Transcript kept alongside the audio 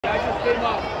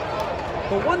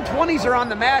The 120s are on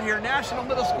the mat here. National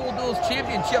Middle School Duels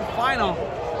Championship Final.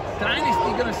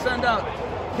 Dynasty going to send out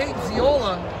Cade,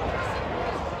 Ziola.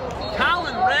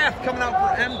 Collin, Rath coming out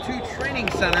for M2 Training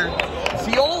Center.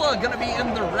 Ziola going to be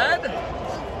in the red.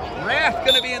 Rath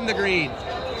going to be in the green.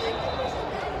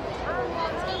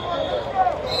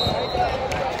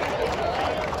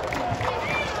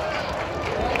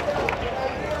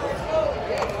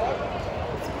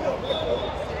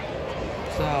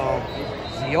 So,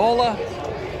 Ziola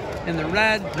in the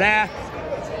red, Rath,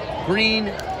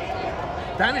 green.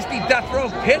 Dynasty Death Row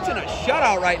pitching a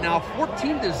shutout right now,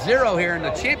 14-0 here in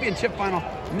the championship final.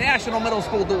 National Middle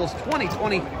School Duels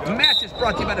 2020 match is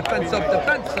brought to you by Defense Soap.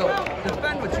 Defense Soap,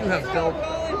 defend what you have built.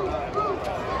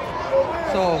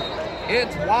 So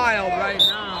it's wild right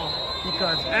now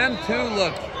because M2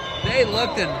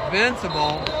 looked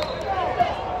invincible,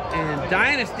 and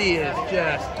Dynasty is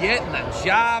just getting the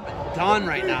job done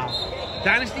right now.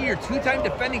 Dynasty, your two-time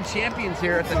defending champions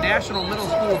here at the National Middle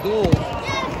School Duels.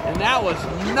 And that was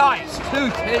nice. 2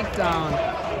 takedown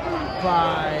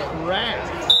by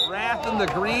Rath. Rath in the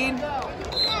green.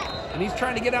 And he's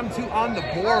trying to get M2 on the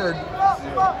board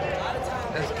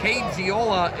as Cade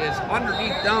Ziola is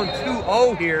underneath down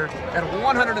 2-0 here at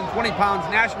 120 pounds.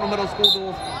 National Middle School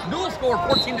Duels. Dual score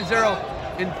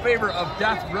 14-0 in favor of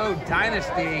Death Row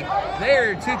Dynasty.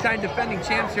 They're your two-time defending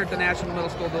champs here at the National Middle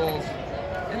School Duels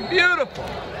in beautiful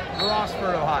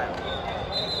Rossford, Ohio.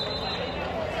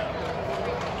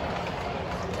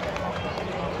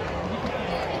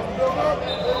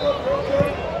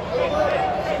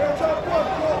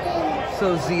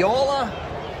 So Ziola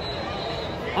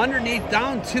underneath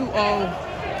down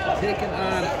 2-0, taking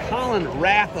on Collin,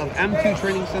 Rath of M2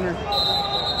 Training Center.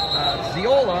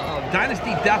 Ziola of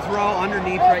Dynasty Death Row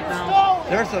underneath right now.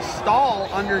 There's a stall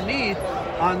underneath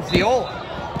on Ziola.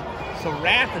 So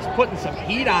Rath is putting some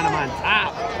heat on him on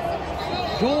top.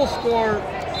 Dual score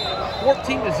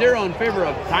 14-0 in favor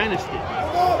of Dynasty.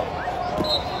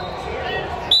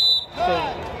 So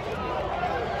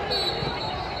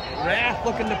Rath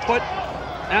looking to put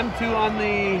M2 on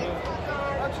the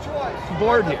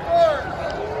board here.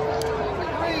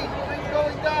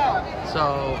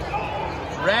 So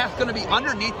Rath going to be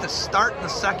underneath the start in the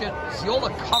second. Ziola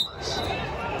covers.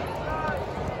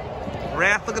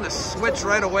 Rath looking to switch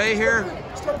right away here.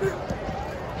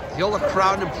 Ziola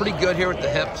crowding him pretty good here with the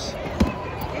hips.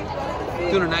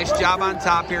 Doing a nice job on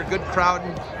top here. Good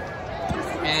crowding.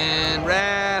 And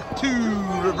Rath 2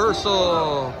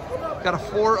 reversal. Got a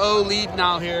 4-0 lead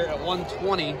now here at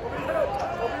 120.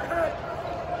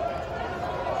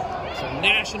 So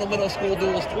National Middle School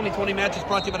Duels 2020 matches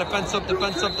brought to you by Defense Soap.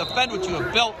 Defense Soap, defend what you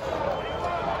have built.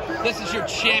 This is your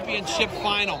championship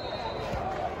final.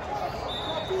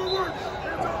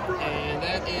 And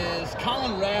that is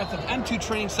Collin Rath of M2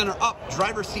 Training Center up.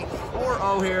 Driver's seat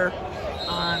 4-0 here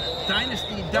on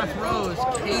Dynasty Death Row's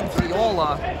Cade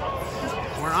Ziola.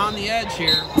 We're on the edge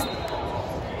here.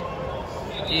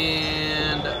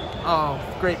 And, oh,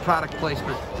 great product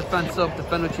placement. Defense Soap,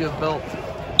 defend what you have built.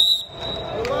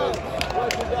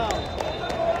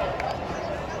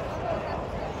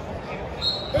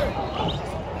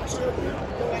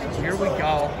 Here we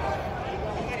go.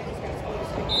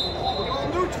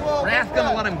 Rath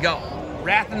gonna let him go.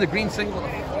 Rath in the green single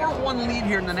with a 4-1 lead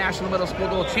here in the National Middle School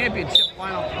Duel Championship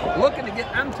Final. Looking to get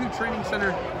M2 Training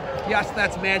Center. Yes,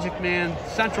 that's Magic Man,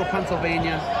 Central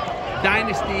Pennsylvania.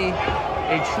 Dynasty,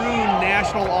 a true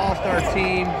national all-star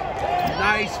team.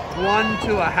 Nice one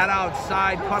to a head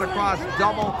outside, cut across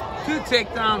double. 2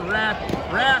 takedown, Rath.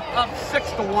 Rath up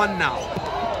 6-1 now.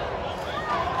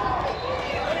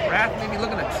 Rath maybe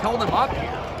looking to tilt him up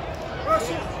here.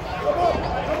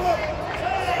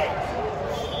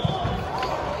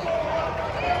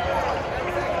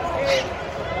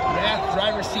 Rath,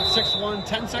 driver's seat 6-1,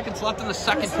 10 seconds left in the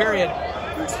second period.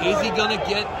 Is he gonna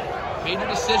get major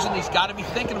decision? He's got to be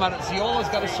thinking about it. Ziola's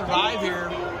got to survive here.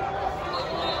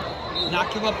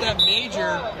 Not give up that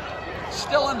major.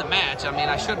 Still in the match. I mean,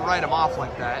 I shouldn't write him off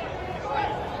like that.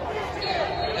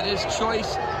 It is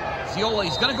choice. Ziola,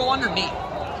 he's going to go underneath.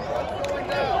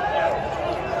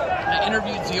 I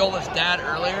interviewed Ziola's dad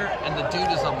earlier, and the dude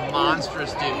is a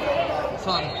monstrous dude.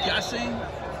 So I'm guessing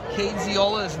Cade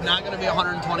Ziola is not going to be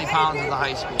 120 pounds as a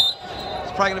high schooler.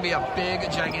 He's probably going to be a big,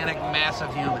 gigantic,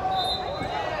 massive human.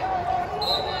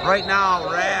 Right now,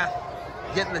 Rath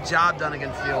getting the job done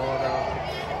against Ziola, though.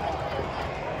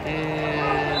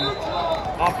 And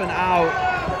up and out.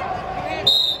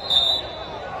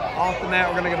 Off the mat,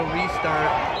 we're going to get a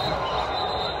restart.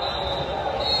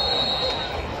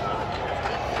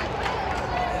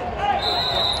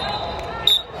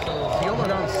 So Ziola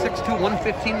down 6-2,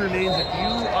 115 remains. If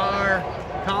you are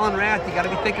Collin Rath, you got to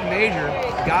be thinking major.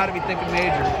 You got to be thinking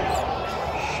major.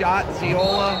 Shot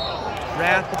Ziola.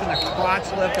 Rath looking to crotch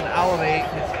lift and elevate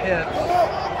his hips.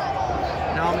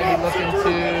 Now maybe looking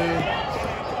to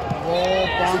roll,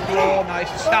 bump roll.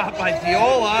 Nice shot by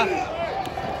Ziola.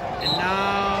 And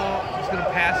now he's going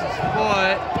to pass his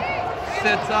foot.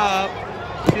 Sits up.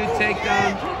 2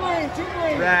 takedown.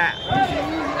 Rath.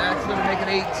 That's going to make it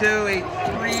 8-2,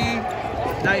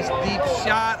 8-3. Nice deep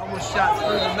shot. Almost shot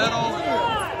through the middle.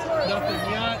 Nothing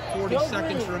yet. 40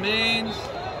 seconds remains.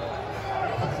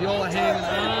 Ziola hanging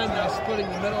on. Now splitting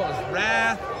the middle is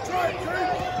Rath.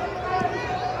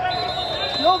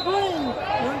 No green.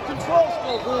 We're in control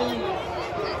still, green.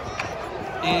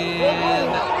 And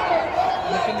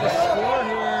looking to score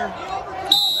here.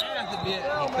 Rath, he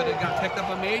could have got picked up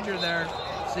a major there.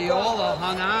 Ziola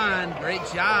hung on. Great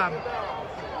job.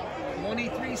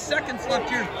 23 seconds left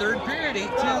here. Third period.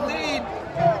 8-2 lead.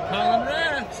 Collin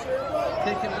Rath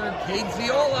taking on Cade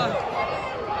Ziola.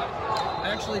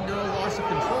 Actually, no loss of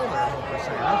control there, what we're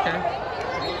saying. Okay.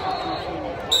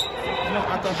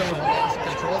 I thought that was a loss of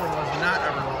control. There was not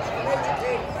ever loss of control.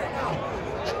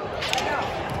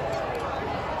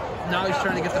 Now he's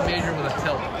trying to get the major with a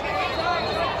tilt.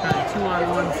 Trying a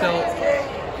 2-on-1 tilt.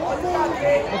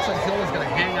 Looks like Ziola's going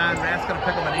to hang on. Rath's going to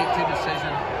pick up an 8-2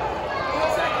 decision.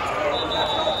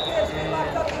 And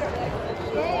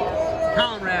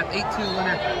Collin Rath, 8-2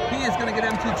 winner. He is going to get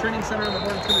M2 Training Center on the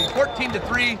board. It's going to be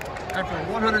 14-3 after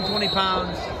 120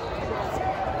 pounds.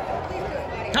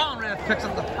 Collin Rath picks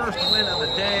up the first win of the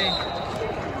day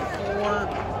for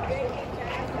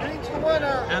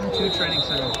M2 Training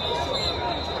Center.